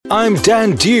I'm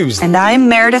Dan Dews. And I'm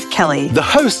Meredith Kelly, the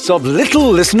hosts of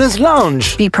Little Listeners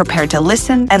Lounge. Be prepared to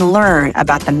listen and learn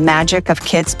about the magic of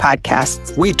kids'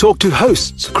 podcasts. We talk to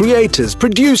hosts, creators,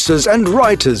 producers, and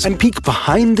writers and peek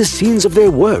behind the scenes of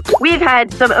their work. We've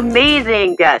had some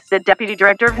amazing guests. The Deputy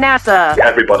Director of NASA.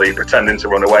 Everybody pretending to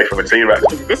run away from a T-Rex.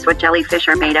 Is this what jellyfish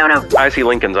are made out of? I see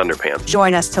Lincoln's underpants.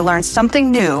 Join us to learn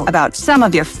something new about some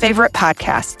of your favorite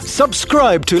podcasts.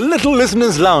 Subscribe to Little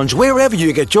Listeners Lounge wherever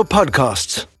you get your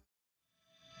podcasts.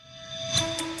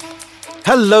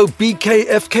 Hello,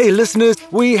 BKFK listeners.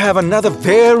 We have another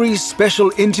very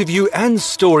special interview and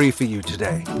story for you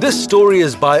today. This story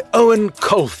is by Eoin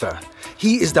Colfer.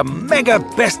 He is the mega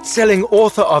best-selling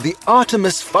author of the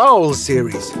Artemis Fowl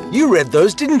series. You read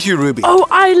those, didn't you, Ruby? Oh,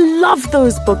 I love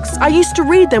those books. I used to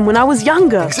read them when I was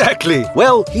younger. Exactly.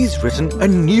 Well, he's written a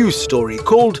new story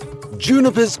called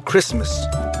Juniper's Christmas.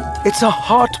 It's a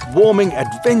heartwarming,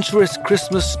 adventurous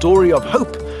Christmas story of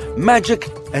hope, magic,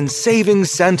 and saving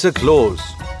Santa Claus.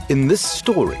 In this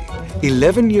story,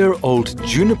 11-year-old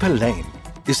Juniper Lane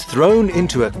is thrown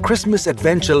into a Christmas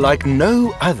adventure like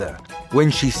no other when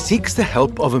she seeks the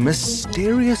help of a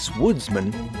mysterious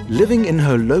woodsman living in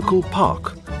her local park,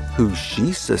 who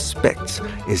she suspects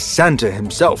is Santa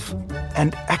himself,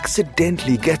 and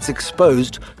accidentally gets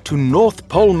exposed to North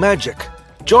Pole magic.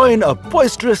 Join a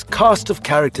boisterous cast of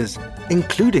characters,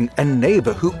 including a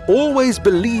neighbor who always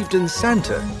believed in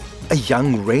Santa, a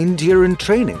young reindeer in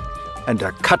training, and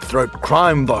a cutthroat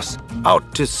crime boss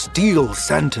out to steal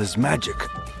Santa's magic.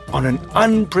 On an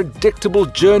unpredictable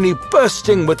journey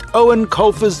bursting with Eoin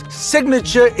Colfer's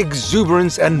signature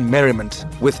exuberance and merriment.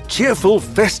 With cheerful,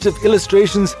 festive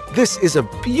illustrations, this is a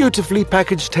beautifully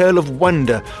packaged tale of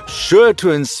wonder, sure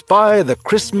to inspire the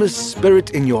Christmas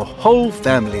spirit in your whole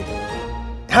family.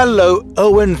 Hello,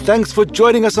 Eoin. Thanks for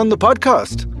joining us on the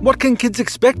podcast. What can kids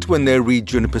expect when they read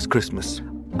Juniper's Christmas?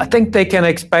 I think they can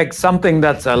expect something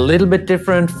that's a little bit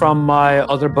different from my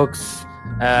other books,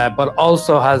 but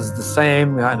also has the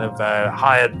same kind of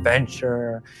high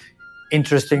adventure,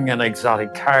 interesting and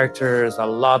exotic characters, a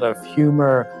lot of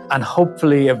humor, and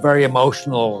hopefully a very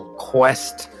emotional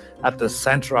quest at the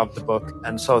center of the book.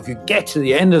 And so if you get to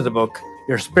the end of the book,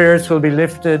 your spirits will be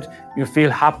lifted, you feel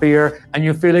happier, and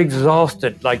you feel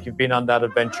exhausted like you've been on that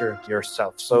adventure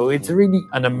yourself. So it's really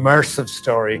an immersive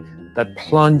story that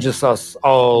plunges us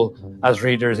all as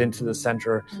readers into the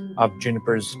center of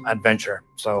Juniper's adventure.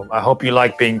 So I hope you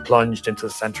like being plunged into the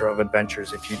center of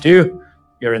adventures. If you do,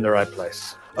 you're in the right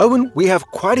place. Eoin, we have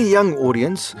quite a young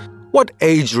audience. What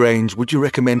age range would you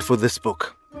recommend for this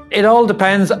book? It all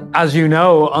depends, as you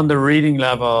know, on the reading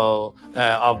level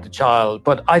of the child.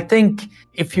 But I think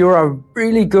if you're a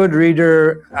really good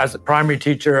reader as a primary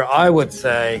teacher, I would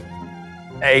say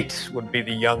 8 would be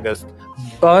the youngest.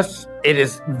 But it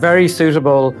is very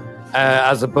suitable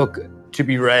as a book to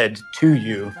be read to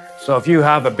you. So if you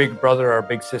have a big brother or a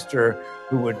big sister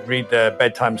who would read the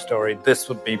bedtime story, this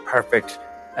would be perfect.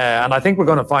 And I think we're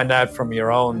going to find out from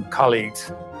your own colleagues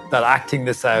that acting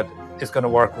this out is going to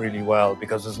work really well,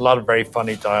 because there's a lot of very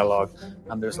funny dialogue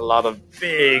and there's a lot of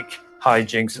big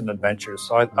hijinks and adventures.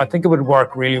 So I think it would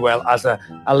work really well as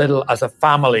a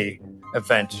family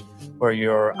event where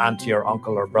your auntie or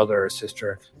uncle or brother or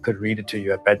sister could read it to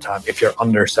you at bedtime if you're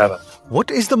under 7.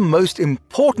 What is the most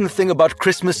important thing about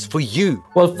Christmas for you?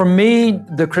 Well, for me,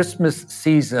 the Christmas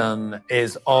season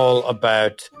is all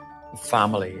about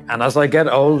family. And as I get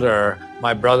older,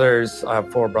 my brothers, I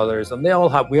have 4 brothers, and we all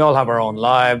have our own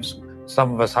lives.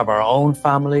 Some of us have our own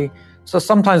family. So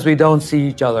sometimes we don't see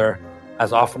each other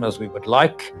as often as we would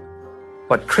like.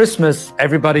 But Christmas,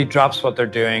 everybody drops what they're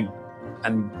doing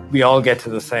and we all get to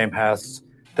the same house.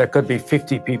 There could be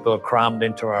 50 people crammed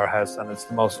into our house, and it's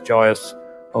the most joyous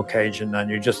occasion. And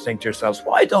you just think to yourselves,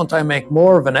 why don't I make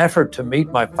more of an effort to meet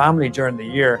my family during the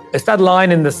year? It's that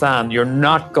line in the sand. You're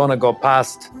not going to go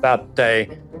past that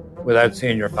day without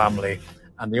seeing your family.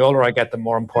 And the older I get, the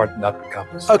more important that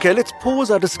becomes. Okay, let's pause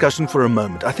our discussion for a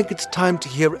moment. I think it's time to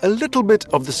hear a little bit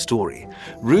of the story.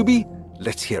 Ruby,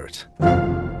 let's hear it.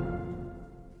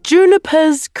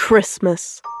 Juniper's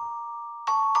Christmas.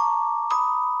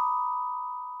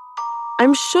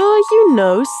 I'm sure you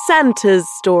know Santa's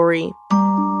story.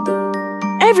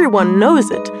 Everyone knows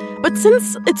it, but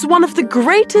since it's one of the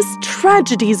greatest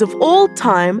tragedies of all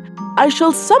time, I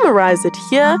shall summarize it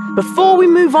here before we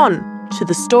move on to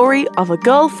the story of a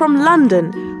girl from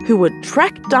London who would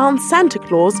track down Santa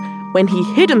Claus when he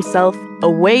hid himself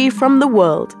away from the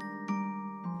world.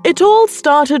 It all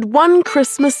started one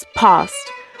Christmas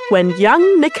past, when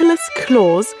young Nicholas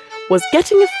Claus was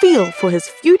getting a feel for his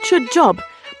future job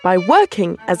by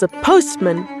working as a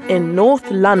postman in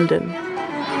North London.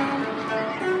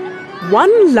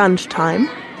 one lunchtime,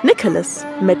 Nicholas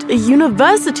met a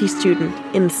university student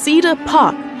in Cedar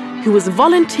Park who was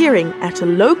volunteering at a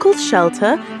local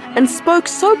shelter and spoke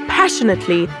so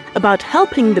passionately about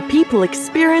helping the people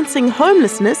experiencing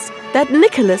homelessness that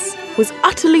Nicholas was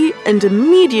utterly and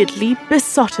immediately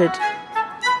besotted.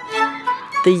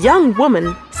 The young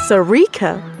woman,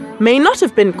 Sarika, may not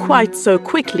have been quite so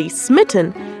quickly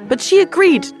smitten, but she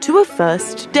agreed to a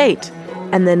first date,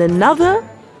 and then another,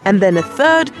 and then a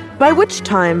third, by which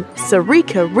time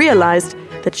Sarika realized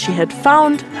that she had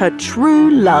found her true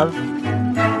love.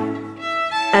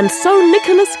 And so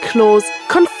Nicholas Claus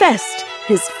confessed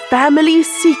his family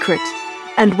secret,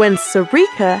 and when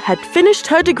Sarika had finished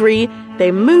her degree,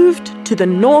 they moved to the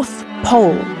North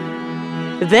Pole.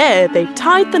 There they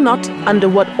tied the knot under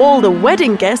what all the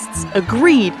wedding guests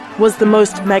agreed was the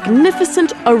most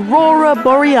magnificent aurora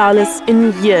borealis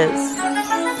in years.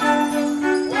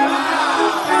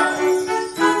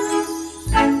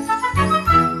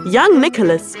 Young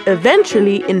Nicholas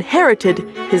eventually inherited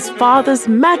his father's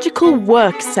magical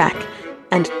work sack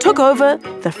and took over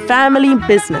the family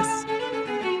business.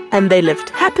 And they lived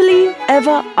happily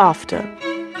ever after.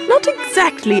 Not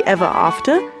exactly ever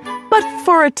after, but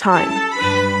for a time.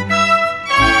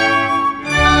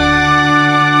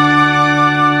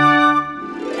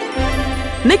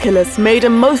 Nicholas made a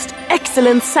most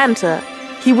excellent Santa.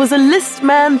 He was a list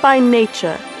man by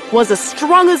nature, was as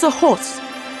strong as a horse,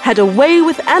 had a way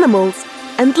with animals,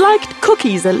 and liked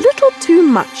cookies a little too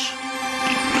much.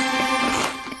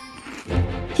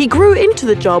 He grew into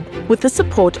the job with the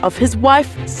support of his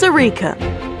wife, Sarika.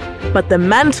 But the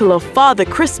mantle of Father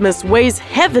Christmas weighs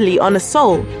heavily on a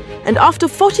soul, and after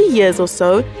 40 years or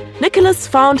so, Nicholas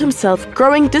found himself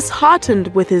growing disheartened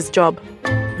with his job.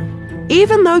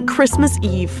 Even though Christmas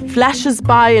Eve flashes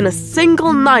by in a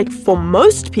single night for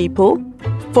most people,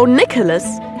 for Nicholas,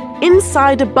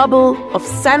 inside a bubble of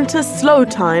Santa's slow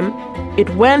time, it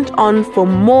went on for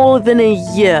more than a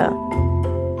year.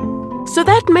 So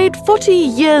that made 40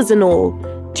 years in all,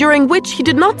 during which he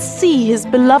did not see his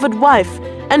beloved wife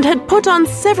and had put on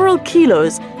several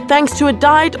kilos thanks to a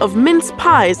diet of mince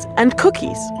pies and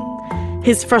cookies.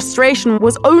 His frustration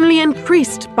was only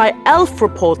increased by elf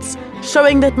reports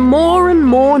showing that more and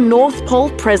more North Pole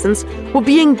presents were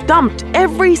being dumped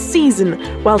every season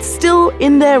while still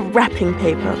in their wrapping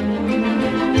paper.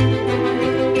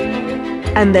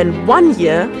 And then one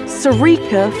year,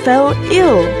 Sarika fell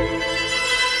ill.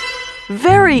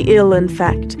 Very ill, in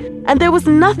fact, and there was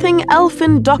nothing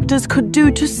elfin doctors could do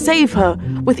to save her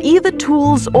with either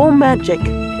tools or magic.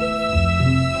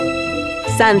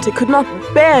 Santa could not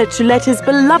bear to let his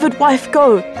beloved wife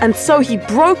go, and so he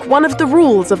broke one of the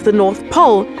rules of the North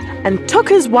Pole and took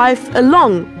his wife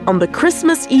along on the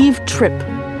Christmas Eve trip.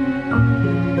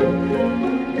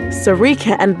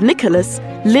 Sarika and Nicholas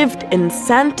lived in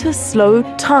Santa's slow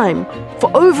time for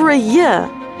over a year,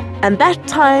 and that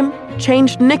time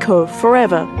changed Nico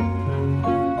forever.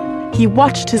 He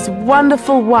watched his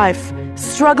wonderful wife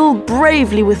struggle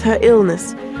bravely with her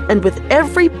illness, and with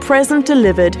every present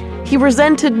delivered, he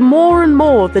resented more and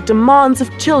more the demands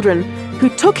of children who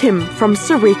took him from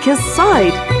Sarika's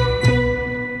side.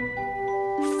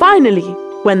 Finally,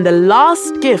 when the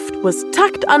last gift was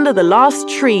tucked under the last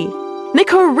tree,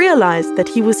 Nico realized that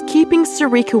he was keeping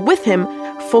Sarika with him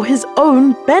for his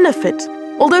own benefit,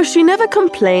 although she never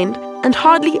complained and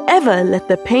hardly ever let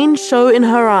the pain show in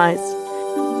her eyes.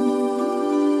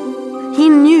 He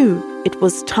knew it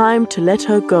was time to let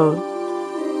her go.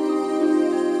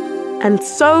 And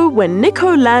so when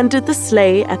Nico landed the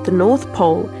sleigh at the North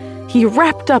Pole, he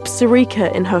wrapped up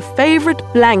Sarika in her favorite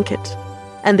blanket,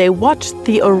 and they watched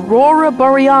the aurora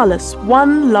borealis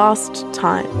one last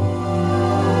time.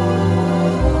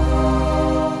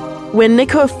 When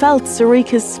Nico felt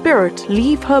Sarika's spirit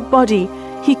leave her body,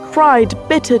 he cried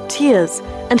bitter tears,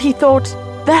 and he thought,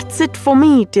 "That's it for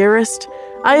me, dearest.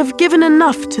 I have given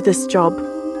enough to this job."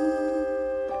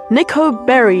 Nico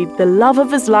buried the love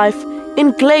of his life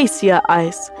in glacier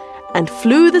ice and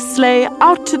flew the sleigh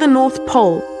out to the North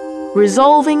Pole,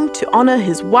 resolving to honor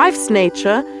his wife's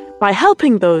nature by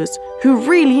helping those who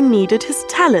really needed his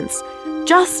talents,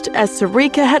 just as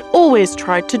Sarika had always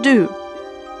tried to do.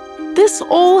 This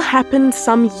all happened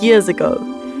some years ago,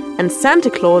 and Santa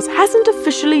Claus hasn't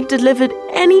officially delivered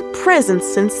any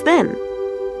presents since then.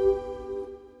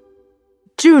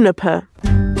 Juniper.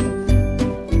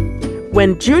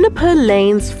 When Juniper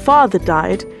Lane's father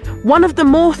died, one of the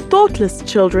more thoughtless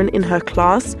children in her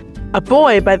class, a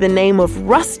boy by the name of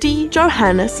Rusty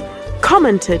Johannes,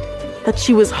 commented that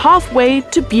she was halfway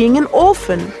to being an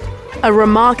orphan, a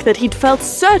remark that he'd felt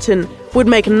certain would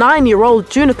make 9-year-old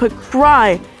Juniper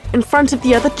cry in front of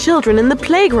the other children in the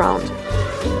playground.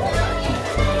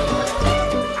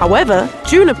 However,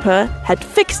 Juniper had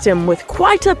fixed him with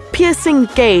quite a piercing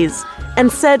gaze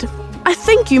and said, "I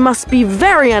think you must be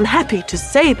very unhappy to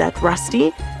say that,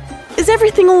 Rusty. Is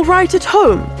everything all right at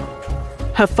home?"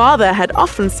 Her father had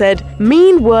often said,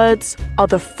 "Mean words are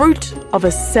the fruit of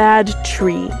a sad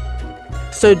tree."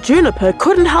 So Juniper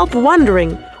couldn't help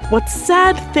wondering what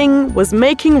sad thing was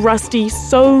making Rusty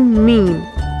so mean.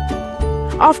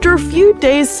 After a few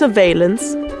days'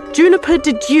 surveillance, Juniper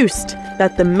deduced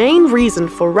that the main reason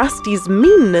for Rusty's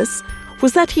meanness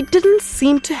was that he didn't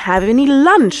seem to have any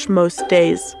lunch most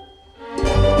days.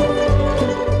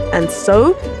 And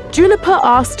so, Juniper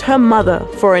asked her mother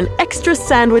for an extra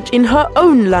sandwich in her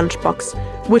own lunchbox,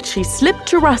 which she slipped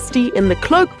to Rusty in the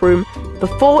cloakroom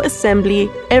before assembly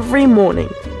every morning.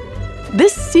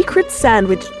 This secret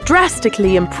sandwich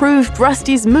drastically improved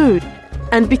Rusty's mood,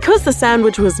 and because the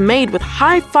sandwich was made with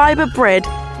high-fiber bread,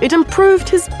 it improved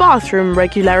his bathroom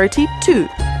regularity too.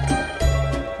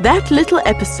 That little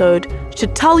episode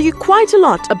should tell you quite a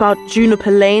lot about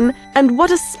Juniper Lane and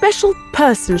what a special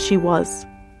person she was.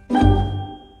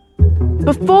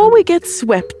 Before we get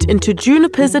swept into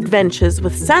Juniper's adventures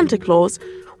with Santa Claus,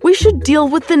 we should deal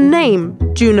with the name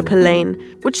Juniper Lane,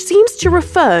 which seems to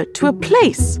refer to a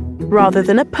place rather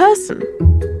than a person.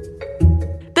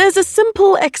 There's a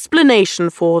simple explanation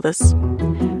for this.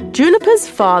 Juniper's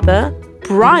father,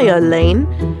 Briar Lane,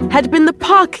 had been the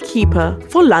park keeper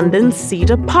for London's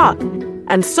Cedar Park.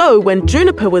 And so when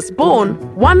Juniper was born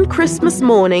one Christmas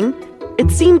morning, it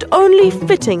seemed only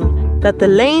fitting that the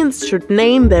Lanes should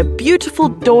name their beautiful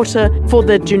daughter for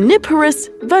the Juniperus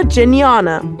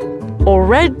virginiana, or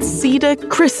red cedar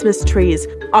Christmas trees,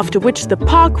 after which the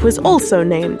park was also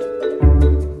named.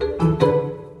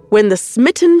 When the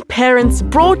smitten parents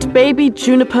brought baby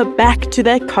Juniper back to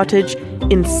their cottage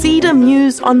in Cedar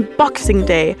Mews on Boxing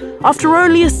Day, after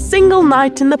only a single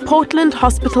night in the Portland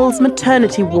Hospital's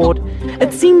maternity ward,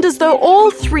 it seemed as though all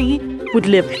three would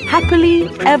live happily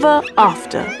ever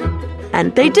after.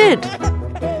 And they did.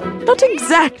 Not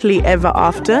exactly ever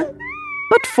after,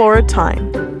 but for a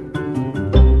time.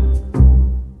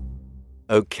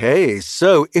 Okay,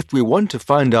 so if we want to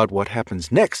find out what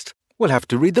happens next, we'll have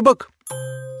to read the book.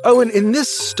 Owen, in this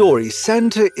story,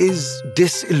 Santa is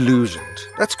disillusioned.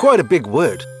 That's quite a big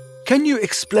word. Can you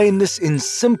explain this in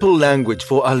simple language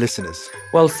for our listeners?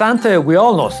 Well, Santa, we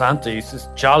all know Santa. He's this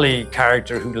jolly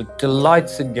character who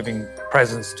delights in giving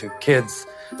presents to kids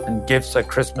and gifts at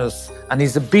Christmas. And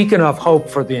he's a beacon of hope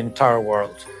for the entire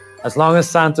world. As long as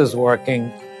Santa's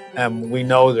working, we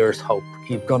know there's hope.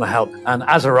 He's going to help. And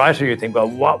as a writer, you think, well,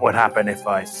 what would happen if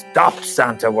I stopped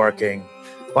Santa working?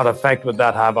 What effect would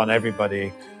that have on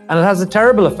everybody? And it has a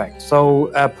terrible effect.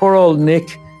 So poor old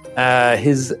Nick,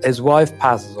 his wife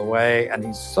passes away, and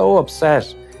he's so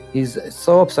upset. He's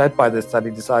so upset by this that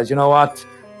he decides, you know what?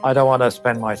 I don't want to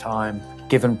spend my time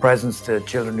giving presents to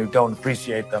children who don't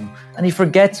appreciate them. And he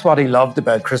forgets what he loved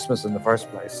about Christmas in the first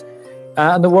place.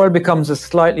 And the world becomes a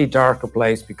slightly darker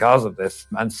place because of this.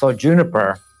 And so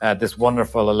Juniper, this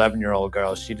wonderful 11-year-old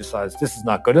girl, she decides this is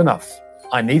not good enough.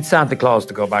 I need Santa Claus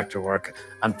to go back to work.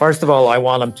 And first of all, I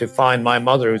want him to find my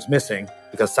mother who's missing,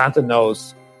 because Santa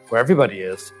knows where everybody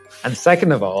is. And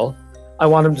second of all, I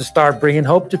want him to start bringing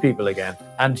hope to people again.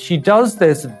 And she does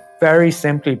this very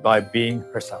simply by being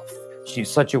herself. She's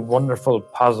such a wonderful,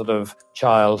 positive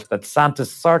child that Santa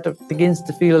sort of begins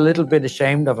to feel a little bit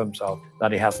ashamed of himself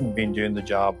that he hasn't been doing the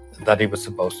job that he was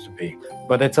supposed to be.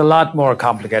 But it's a lot more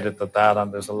complicated than that,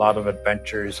 and there's a lot of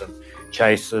adventures and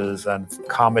chases and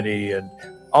comedy and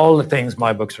all the things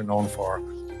my books are known for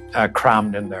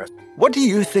crammed in there. What do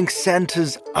you think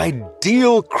Santa's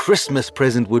ideal Christmas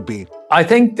present would be? I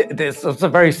think it's a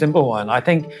very simple one. I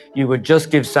think you would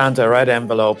just give Santa a red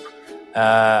envelope,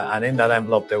 and in that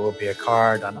envelope there would be a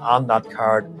card, and on that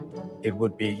card it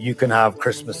would be, you can have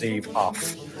Christmas Eve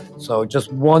off. So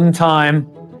just one time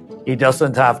he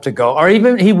doesn't have to go, or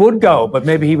even he would go, but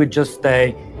maybe he would just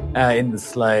stay in the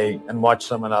sleigh and watch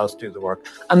someone else do the work.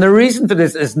 And the reason for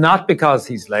this is not because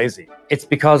he's lazy. It's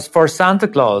because for Santa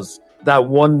Claus, that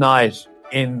one night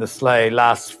in the sleigh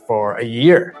lasts for a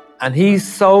year. And he's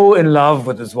so in love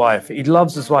with his wife. He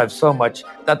loves his wife so much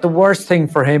that the worst thing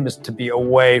for him is to be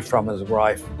away from his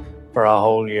wife for a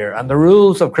whole year. And the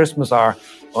rules of Christmas are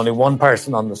only one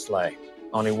person on the sleigh,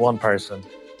 only one person.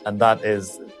 And that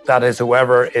is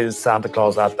whoever is Santa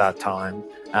Claus at that time.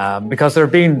 Because there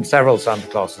have been several Santa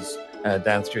Clauses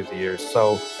down through the years.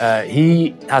 So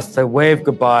he has to wave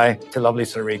goodbye to lovely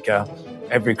Sarika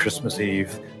every Christmas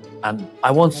Eve. and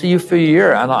I won't see you for a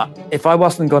year. And if I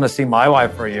wasn't going to see my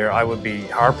wife for a year, I would be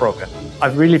heartbroken. I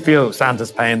really feel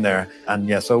Santa's pain there. And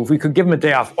yeah, so if we could give him a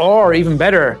day off, or even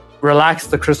better, relax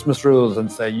the Christmas rules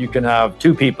and say you can have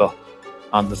 2 people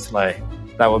on the sleigh.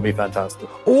 That would be fantastic.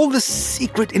 All the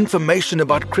secret information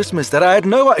about Christmas that I had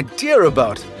no idea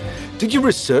about. Did you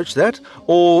research that,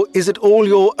 or is it all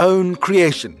your own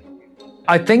creation?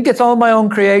 I think it's all my own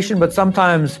creation, but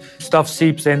sometimes stuff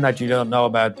seeps in that you don't know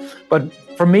about. But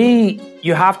for me,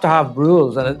 you have to have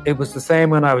rules, and it was the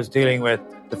same when I was dealing with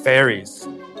the fairies.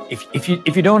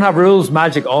 If you don't have rules,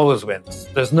 magic always wins.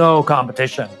 There's no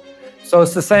competition. So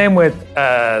it's the same with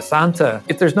Santa.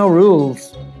 If there's no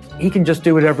rules, he can just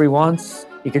do whatever he wants.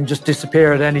 He can just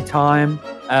disappear at any time.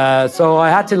 So I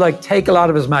had to take a lot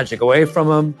of his magic away from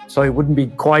him so he wouldn't be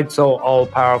quite so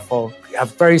all-powerful. We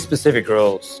have very specific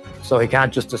rules, so he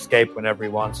can't just escape whenever he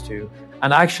wants to.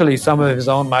 And actually, some of his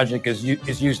own magic is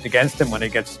used against him when he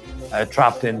gets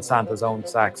trapped in Santa's own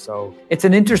sack. So it's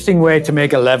an interesting way to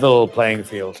make a level playing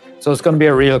field. So it's going to be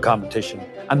a real competition.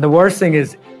 And the worst thing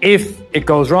is, if it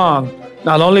goes wrong,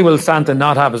 not only will Santa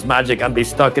not have his magic and be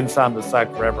stuck in Santa's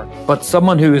sack forever, but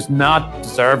someone who is not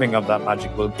deserving of that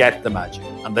magic will get the magic,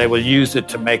 and they will use it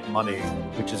to make money,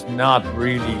 which is not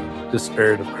really the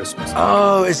spirit of Christmas.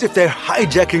 Oh, as if they're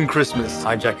hijacking Christmas.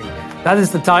 Hijacking. That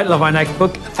is the title of my next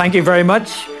book. Thank you very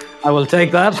much. I will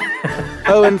take that.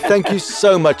 Owen, thank you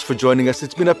so much for joining us.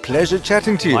 It's been a pleasure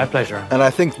chatting to you. My pleasure. And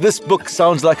I think this book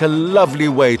sounds like a lovely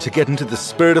way to get into the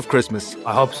spirit of Christmas.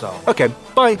 I hope so. Okay,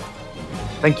 bye.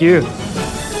 Thank you.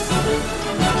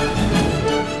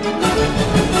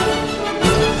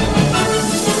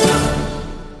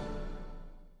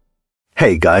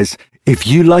 Hey guys, if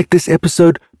you like this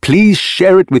episode, please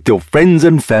share it with your friends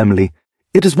and family.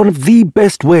 It is one of the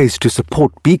best ways to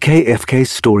support BKFK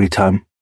Storytime.